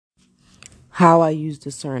How I use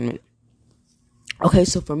discernment. Okay,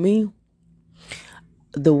 so for me,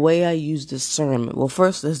 the way I use discernment, well,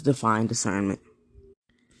 first let's define discernment.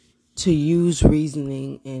 To use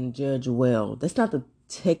reasoning and judge well. That's not the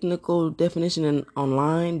technical definition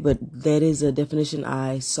online, but that is a definition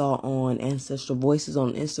I saw on Ancestral Voices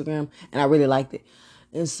on Instagram, and I really liked it.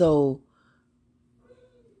 And so,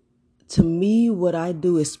 to me, what I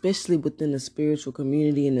do, especially within the spiritual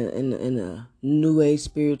community and in a new age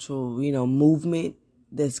spiritual, movement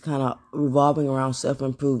that's kind of revolving around self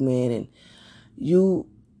improvement and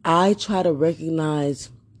I try to recognize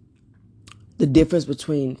the difference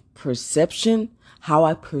between perception, how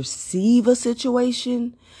I perceive a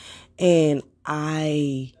situation, and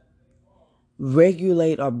I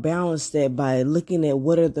regulate or balance that by looking at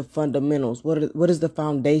what are the fundamentals, what is the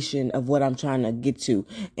foundation of what I'm trying to get to.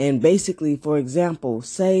 And basically, for example,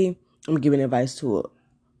 say I'm giving advice to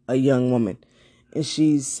a young woman and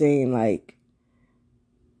she's saying like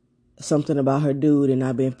something about her dude and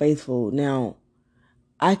not being faithful. Now,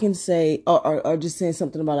 I can say, or just saying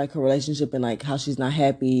something about like her relationship and like how she's not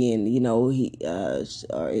happy and, or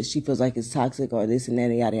she feels like it's toxic or this and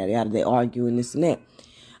that and yada, yada, yada. They argue and this and that.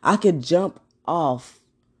 I could jump off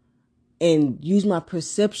and use my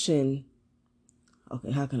perception.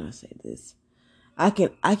 Okay, how can I say this? I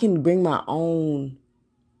can bring my own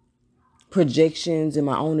projections and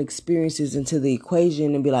my own experiences into the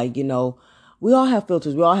equation and be like, we all have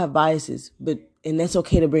filters, we all have biases, and that's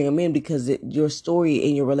okay to bring them in because your story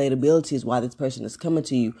and your relatability is why this person is coming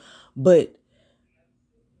to you. But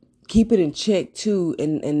keep it in check too,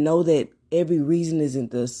 and know that every reason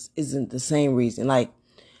isn't the same reason. Like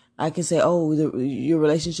I can say, oh, your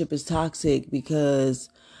relationship is toxic because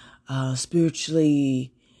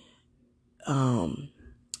spiritually,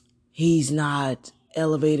 he's not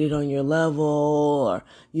elevated on your level, or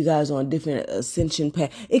you guys on different ascension path.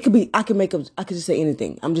 It could be, I could just say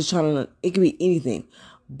anything. I'm just trying to, it could be anything.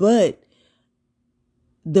 But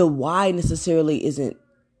the why necessarily isn't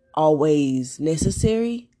always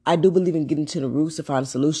necessary. I do believe in getting to the roots to find a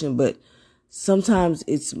solution, but sometimes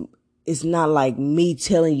it's not like me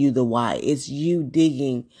telling you the why. It's you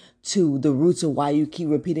digging to the roots of why you keep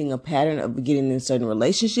repeating a pattern of getting in certain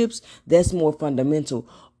relationships. That's more fundamental.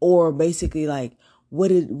 Or basically like,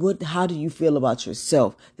 how do you feel about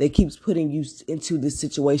yourself that keeps putting you into this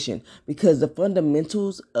situation? Because the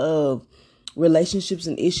fundamentals of relationships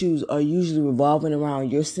and issues are usually revolving around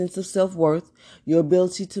your sense of self-worth, your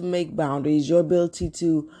ability to make boundaries, your ability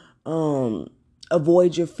to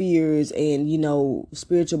avoid your fears and,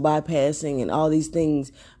 spiritual bypassing and all these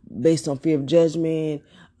things based on fear of judgment,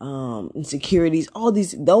 insecurities,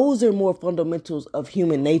 those are more fundamentals of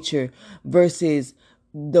human nature versus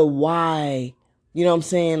the why, you know what I'm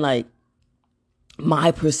saying? Like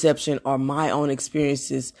my perception or my own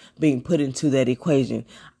experiences being put into that equation.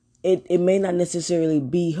 It may not necessarily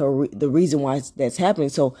be the reason why that's happening.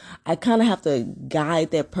 So I kind of have to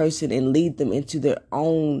guide that person and lead them into their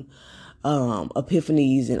own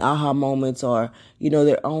epiphanies and aha moments, or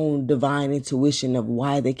their own divine intuition of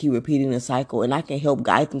why they keep repeating the cycle, and I can help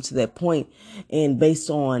guide them to that point. And based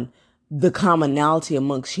on the commonality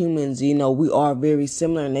amongst humans, we are very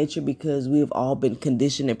similar in nature because we have all been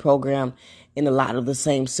conditioned and programmed in a lot of the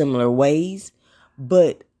same similar ways,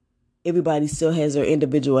 but everybody still has their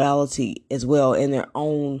individuality as well and their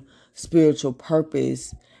own spiritual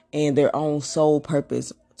purpose and their own soul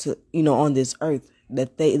purpose to, on this earth,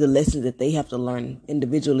 that the lessons that they have to learn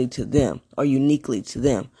individually to them or uniquely to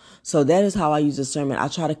them. So that is how I use discernment. I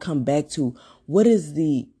try to come back to what is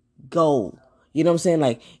the goal? You know what I'm saying?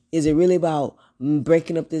 Like, is it really about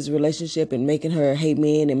breaking up this relationship and making her hate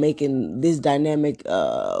men and making this dynamic,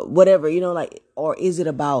 whatever, or is it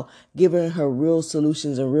about giving her real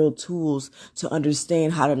solutions and real tools to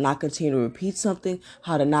understand how to not continue to repeat something,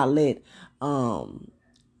 how to not let,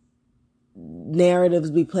 narratives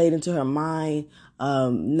be played into her mind,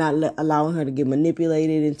 allowing her to get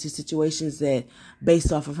manipulated into situations that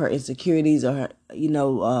based off of her insecurities or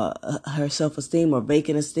her, her self-esteem or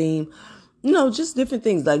vacant esteem, just different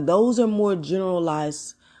things. Like those are more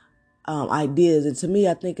generalized ideas. And to me,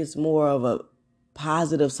 I think it's more of a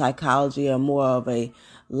positive psychology or more of a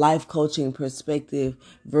life coaching perspective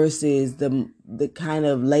versus the kind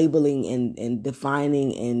of labeling and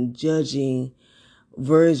defining and judging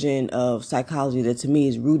version of psychology that to me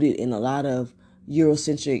is rooted in a lot of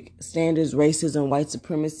Eurocentric standards, racism, white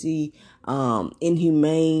supremacy,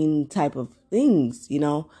 inhumane type of things,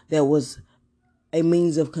 that was a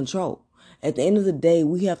means of control. At the end of the day,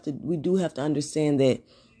 we do have to understand that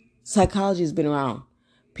psychology has been around.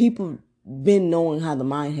 People been knowing how the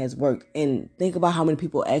mind has worked, and think about how many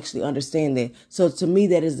people actually understand that. So to me,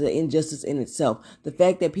 that is the injustice in itself. The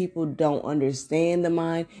fact that people don't understand the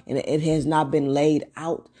mind and it has not been laid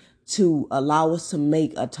out to allow us to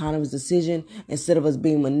make autonomous decision instead of us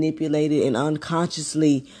being manipulated and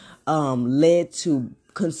unconsciously led to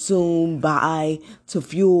consume, buy, to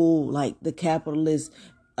fuel like the capitalist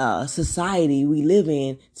society we live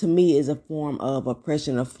in, to me is a form of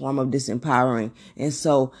oppression, a form of disempowering. And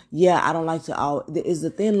so, yeah, I don't like to, there is a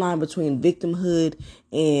thin line between victimhood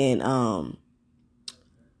and,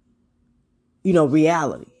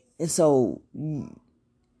 reality. And so,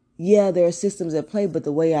 yeah, there are systems at play, but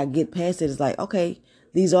the way I get past it is like, okay,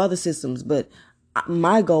 these are the systems, but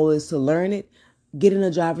my goal is to learn it, get in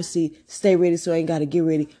the driver's seat, stay ready so I ain't got to get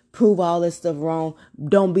ready, prove all that stuff wrong.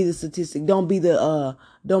 Don't be the statistic. Don't be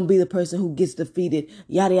the person who gets defeated,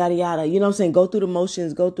 yada, yada, yada. You know what I'm saying? Go through the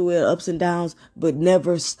motions, go through it, ups and downs, but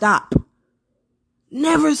never stop.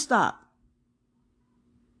 Never stop.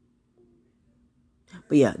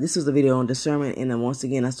 But yeah, this was a video on discernment. And then once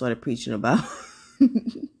again, I started preaching about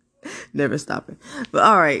never stopping. But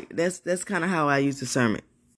all right, that's kind of how I use discernment.